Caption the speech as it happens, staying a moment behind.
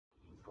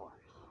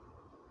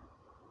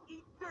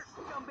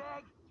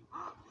bag.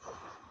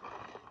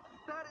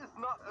 That is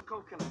not a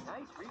coconut.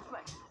 Nice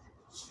reflexes.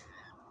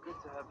 Good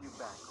to have you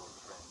back, old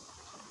friend.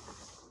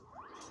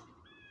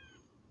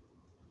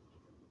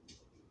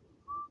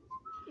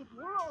 If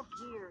we're all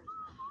gears,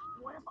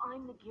 what if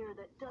I'm the gear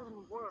that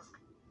doesn't work?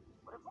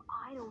 What if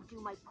I don't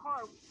do my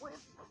part? What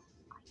if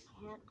I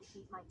can't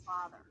defeat my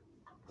father?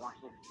 What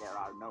if there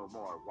are no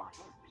more what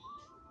ifs?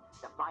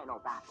 The final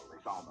battle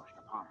is almost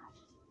upon us.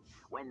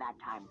 When that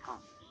time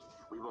comes,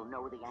 we will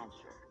know the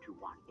answer to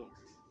what if,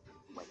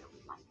 whether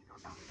we like it or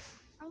not.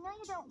 I know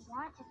you don't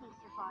want to face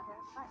your father,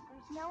 but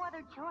there's no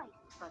other choice.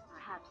 But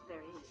perhaps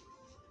there is.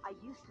 I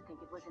used to think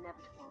it was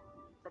inevitable,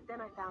 but then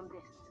I found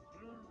this.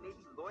 You mean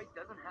maybe Lloyd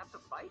doesn't have to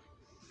fight?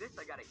 This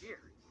I gotta hear.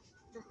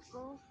 The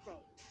scrolls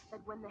say that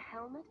when the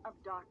helmet of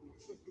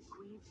darkness is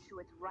bequeathed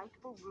to its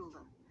rightful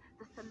ruler,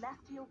 the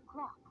celestial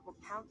clock will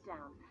count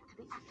down to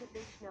the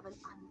activation of an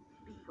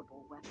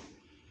unspeakable weapon.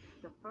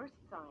 The first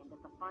sign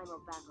that the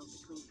final battle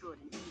between good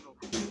and evil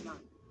has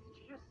begun.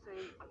 Did you just say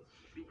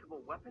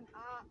unspeakable weapon?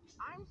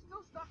 I'm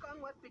still stuck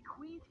on what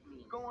bequeathed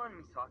means. Go on,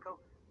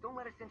 Misako. Don't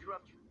let us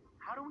interrupt you.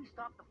 How do we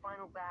stop the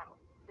final battle?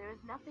 There is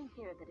nothing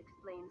here that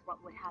explains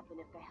what would happen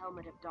if the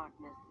helmet of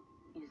darkness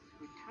is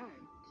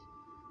returned.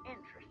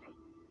 Interesting.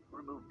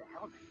 Remove the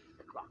helmet,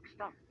 the clock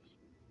starts.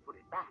 Put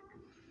it back,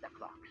 the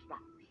clock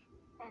stops.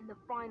 And the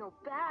final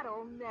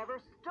battle never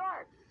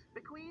starts.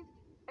 Bequeathed?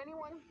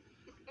 Anyone?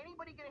 Is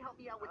anybody gonna help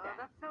me out with that?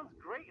 That sounds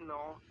great and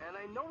all, and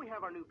I know we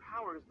have our new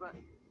powers, but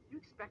you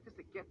expect us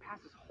to get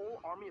past this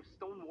whole army of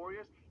stone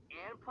warriors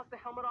and pluck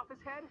the helmet off his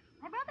head?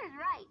 My brother's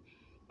right.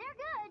 They're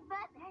good,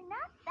 but they're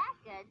not that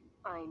good.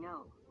 I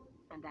know,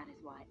 and that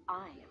is why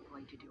I am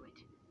going to do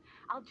it.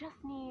 I'll just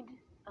need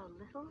a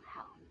little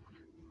help.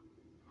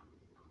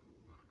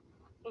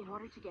 In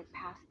order to get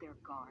past their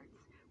guards,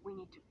 we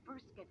need to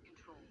first get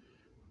control.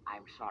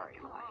 I'm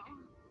sorry, Lloyd.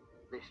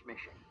 This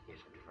mission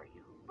isn't for you.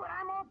 But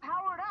I'm all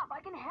powered up.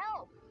 I can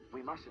help.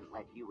 We mustn't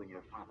let you and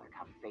your father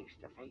come face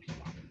to face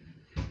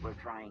yet. We're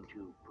trying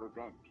to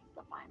prevent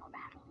the final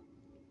battle,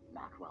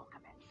 not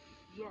welcome it.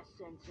 Yes,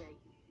 Sensei.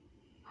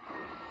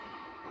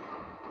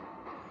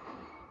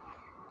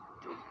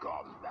 To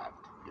combat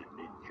the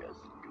ninja's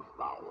new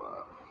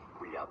power,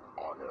 we have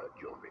honored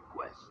your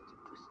request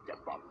to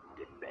step up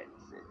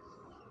defenses.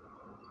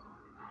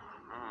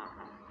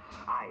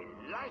 I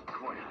like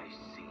what I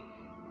see.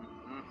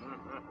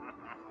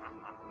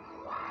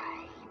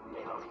 Why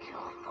build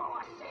your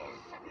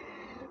forces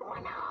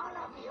when all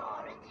of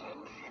your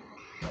attention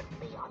should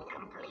be on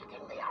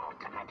completing the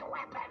ultimate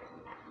weapon?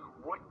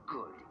 What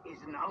good is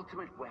an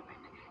ultimate weapon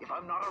if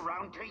I'm not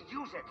around to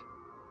use it?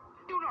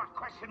 Do not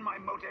question my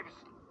motives.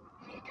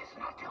 It is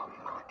not your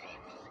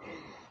motives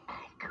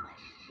I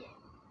question,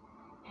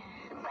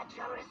 but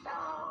your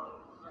resolve.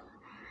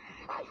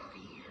 I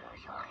feel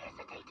you're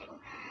hesitating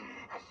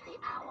as the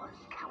hours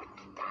count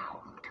down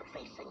to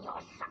facing your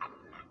son.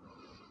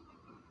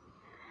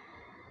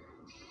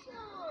 So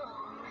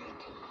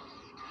it is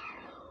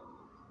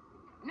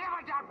true.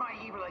 Never doubt my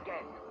evil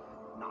again.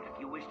 Not if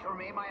you wish to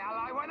remain my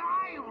ally when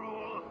I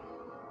rule.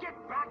 Get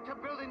back to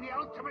building the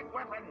ultimate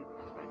weapon,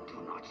 and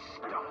do not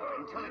stop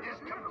until it is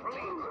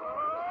complete.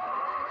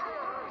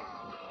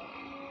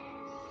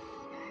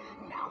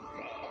 Now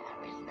there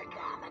is the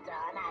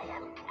garmadon I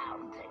am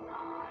counting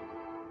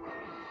on.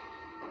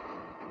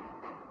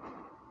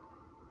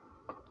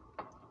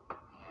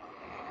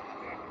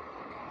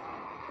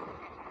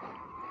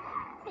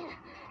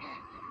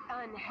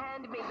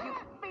 Unhand me, you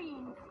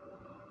fiends!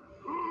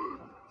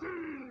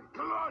 Tin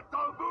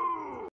Kalatavu!